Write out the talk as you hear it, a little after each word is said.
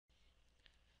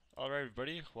Alright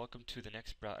everybody, welcome to the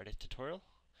next Browedit tutorial.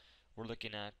 We're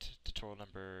looking at tutorial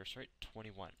number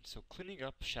 21. So cleaning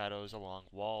up shadows along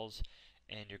walls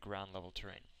and your ground level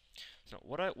terrain. So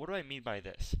what do I mean by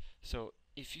this? So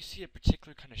if you see a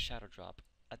particular kind of shadow drop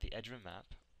at the edge of a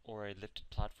map or a lifted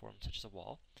platform such as a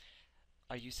wall,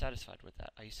 are you satisfied with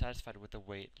that? Are you satisfied with the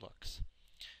way it looks?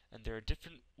 And there are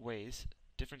different ways,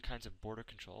 different kinds of border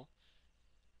control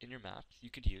in your map you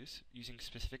could use using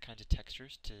specific kinds of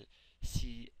textures to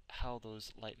see how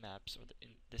those light maps, or in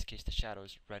this case the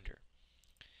shadows, render.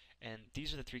 And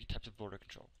these are the three types of border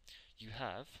control. You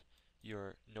have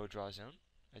your no draw zone.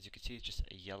 As you can see, it's just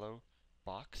a yellow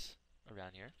box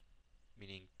around here,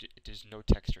 meaning there's no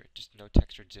texture, just no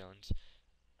textured zones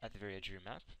at the very edge of your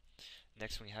map.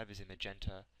 Next one we have is a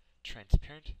magenta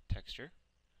transparent texture,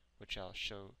 which I'll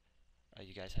show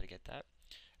you guys how to get that.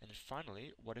 And then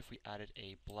finally, what if we added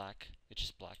a black, it's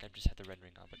just black, I've just had the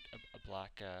rendering on, but a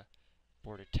black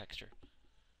border texture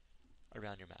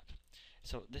around your map.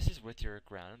 So this is with your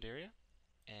ground area,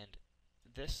 and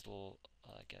this little,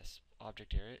 I guess,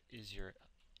 object area is your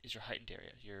heightened area,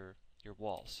 your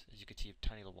walls. As you can see, you have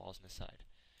tiny little walls on the side.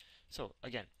 So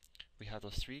again, we have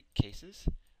those three cases,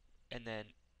 and then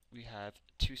we have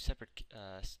two separate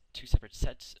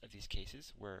sets of these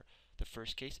cases, where the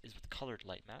first case is with colored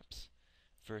light maps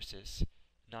versus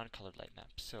non-colored light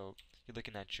maps. So you're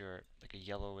looking at your like a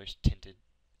yellowish tinted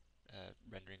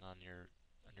rendering on your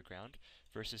ground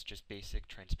versus just basic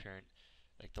transparent.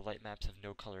 Like the light maps have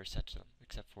no color set to them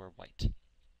except for white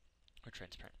or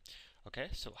transparent. Okay,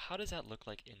 so how does that look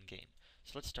like in game?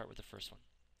 So let's start with the first one.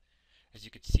 As you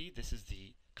can see, this is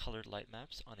the colored light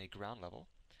maps on a ground level,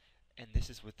 and this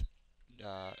is with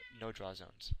no draw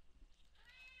zones.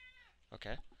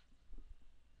 Okay.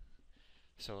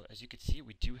 So as you can see,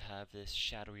 we do have this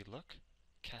shadowy look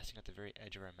casting at the very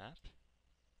edge of our map,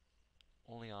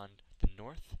 only on the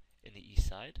north and the east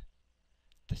side.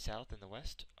 The south and the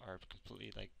west are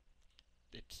completely like,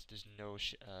 there's no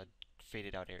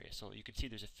faded out area. So you can see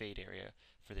there's a fade area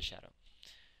for the shadow.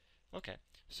 Okay,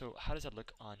 so how does that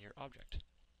look on your object?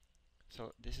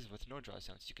 So this is with no draw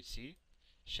zones. You can see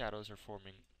shadows are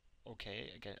forming okay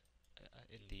again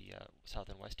in the south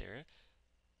and west area.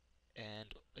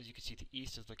 And as you can see, the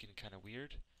east is looking kind of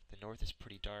weird. The north is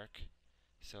pretty dark.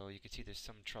 So you can see there's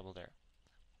some trouble there.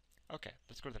 Okay,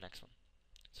 let's go to the next one.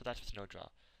 So that's with no draw.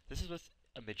 This is with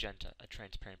a magenta, a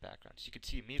transparent background. So you can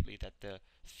see immediately that the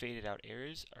faded out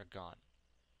areas are gone.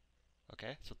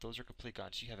 Okay, so those are completely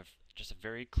gone. So you have just a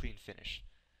very clean finish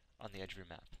on the edge of your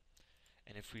map.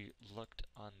 And if we looked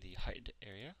on the heightened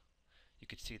area, you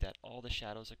could see that all the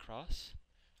shadows across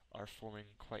are forming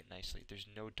quite nicely. There's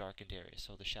no darkened area,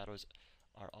 so the shadows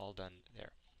are all done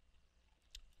there.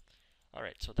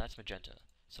 Alright, so that's magenta.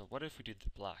 So what if we did the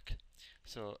black?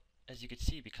 So as you can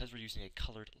see, because we're using a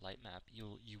colored light map,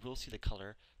 you will see the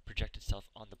color project itself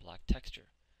on the black texture.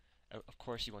 Of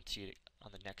course, you won't see it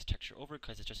on the next texture over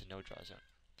because it's just a no draw zone.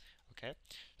 Okay,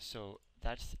 so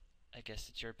that's, I guess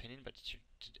it's your opinion, but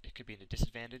it could be a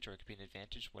disadvantage or it could be an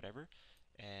advantage, whatever.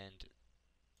 And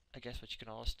I guess what you can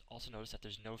also notice that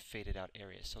there's no faded out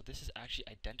areas. So this is actually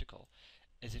identical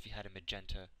as if you had a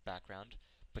magenta background,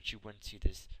 but you wouldn't see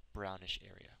this brownish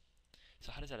area.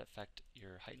 So how does that affect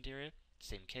your heightened area?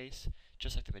 Same case,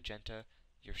 just like the magenta,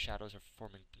 your shadows are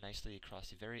forming nicely across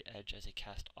the very edge as they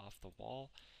cast off the wall,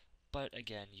 but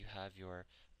again, you have your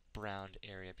browned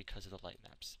area because of the light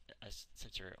maps,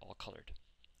 since they're all colored.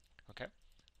 Okay?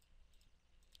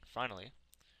 Finally,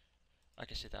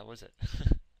 like I said, that was it.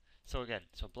 So again,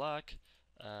 so black,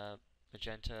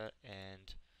 magenta,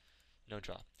 and no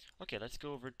draw. Okay, let's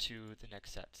go over to the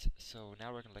next sets. So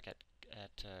now we're going to look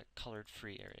at colored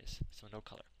free areas, so no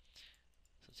color.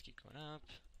 So let's keep going up.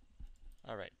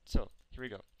 Alright, so here we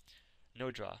go. No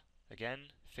draw. Again,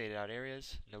 faded out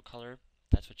areas, no color,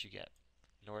 that's what you get.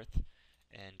 North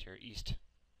and your east.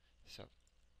 So,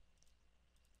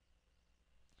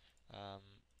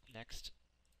 next,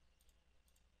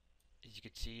 as you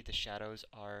can see, the shadows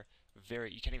are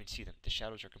you can't even see them. The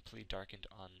shadows are completely darkened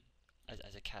on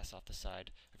as it casts off the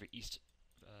side of your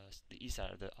the east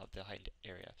side of the heightened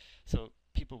area. So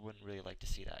people wouldn't really like to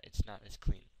see that. It's not as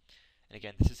clean. And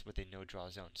again, this is with a no draw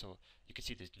zone. So you can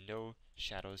see there's no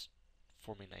shadows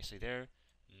forming nicely there,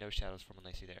 no shadows forming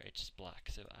nicely there. It's just black.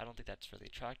 So I don't think that's really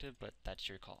attractive, but that's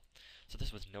your call. So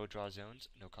this was no draw zones,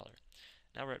 no color.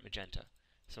 Now we're at magenta.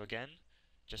 So again,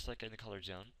 just like in the color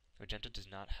zone, magenta does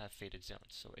not have faded zones.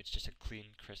 So it's just a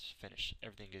clean, crisp finish.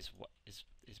 Everything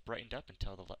is brightened up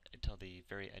until the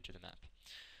very edge of the map.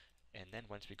 And then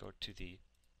once we go to the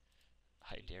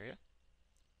heightened area,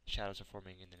 shadows are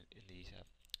forming in the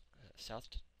south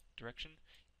direction,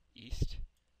 east,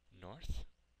 north,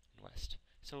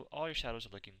 So all your shadows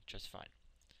are looking just fine.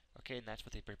 Okay, and that's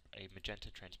with a magenta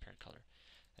transparent color.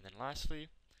 And then lastly,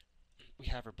 we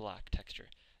have our black texture.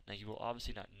 Now you will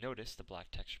obviously not notice the black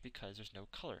texture because there's no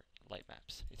color light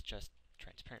maps. It's just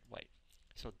transparent white.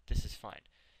 So this is fine.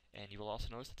 And you will also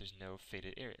notice that there's no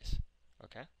faded areas.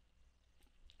 Okay?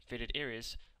 Faded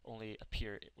areas only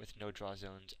appear with no draw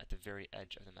zones at the very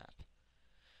edge of the map.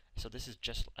 So this is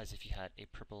just as if you had a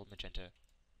purple magenta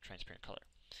transparent color.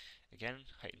 Again,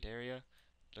 heightened area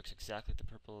looks exactly like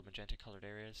the purple magenta colored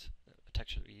areas, the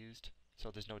texture that we used.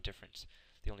 So there's no difference.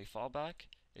 The only fallback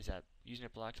is that using a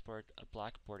blackboard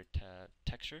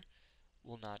texture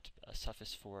will not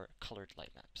suffice for colored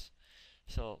light maps.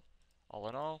 So all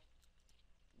in all,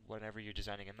 whenever you're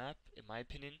designing a map, in my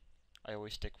opinion, I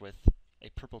always stick with a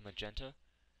purple magenta.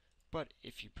 But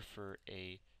if you prefer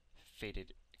a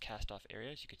faded cast off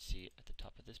area, as you can see at the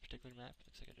top of this particular map,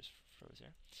 looks like I just froze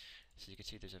there. So you can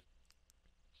see there's a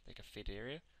faded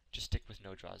area, just stick with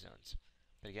no draw zones.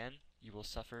 But again, you will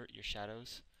suffer your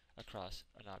shadows across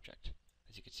an object,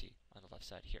 as you can see on the left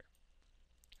side here.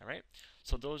 Alright,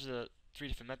 so those are the three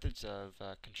different methods of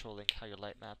controlling how your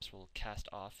light maps will cast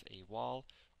off a wall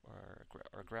or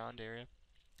ground area,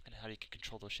 and how you can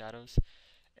control those shadows,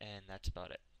 and that's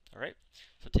about it. Alright,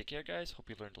 so take care guys, hope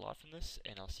you learned a lot from this,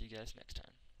 and I'll see you guys next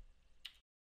time.